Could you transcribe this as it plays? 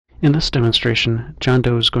In this demonstration, John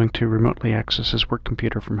Doe is going to remotely access his work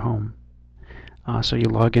computer from home. So you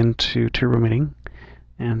log into TurboMeeting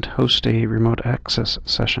and host a remote access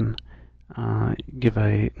session. Give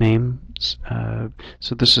a name.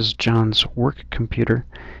 So this is John's work computer,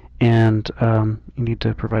 and you need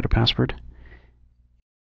to provide a password.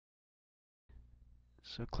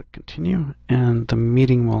 So click continue, and the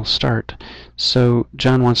meeting will start. So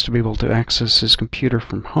John wants to be able to access his computer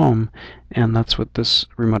from home, and that's what this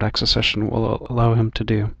remote access session will allow him to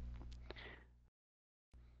do.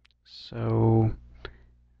 So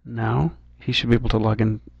now he should be able to log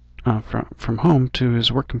in from home to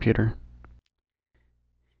his work computer.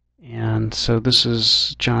 And so this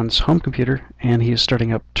is John's home computer, and he is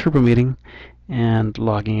starting up TurboMeeting and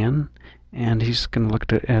logging in. And he's going to look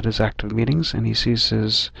at his active meetings, and he sees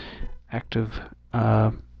his active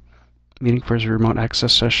meeting for his remote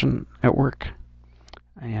access session at work.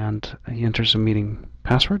 And he enters a meeting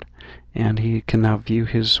password, and he can now view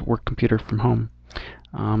his work computer from home.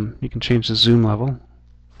 You can change the zoom level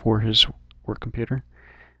for his work computer.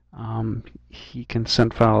 He can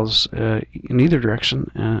send files in either direction.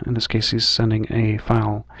 In this case, he's sending a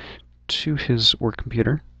file to his work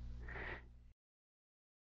computer.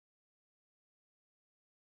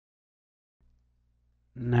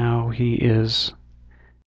 Now he is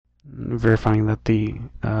verifying that the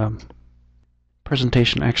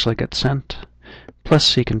presentation actually gets sent.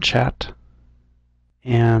 Plus, he can chat,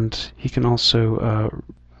 and he can also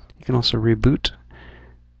reboot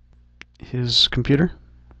his computer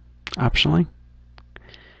optionally,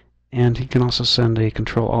 and he can also send a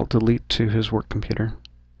Control-Alt-Delete to his work computer.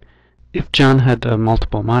 If John had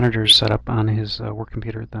multiple monitors set up on his work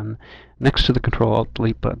computer, then next to the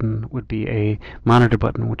Control-Alt-Delete button would be a monitor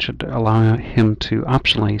button, which would allow him to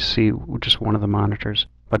optionally see just one of the monitors.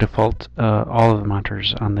 By default, all of the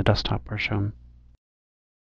monitors on the desktop are shown.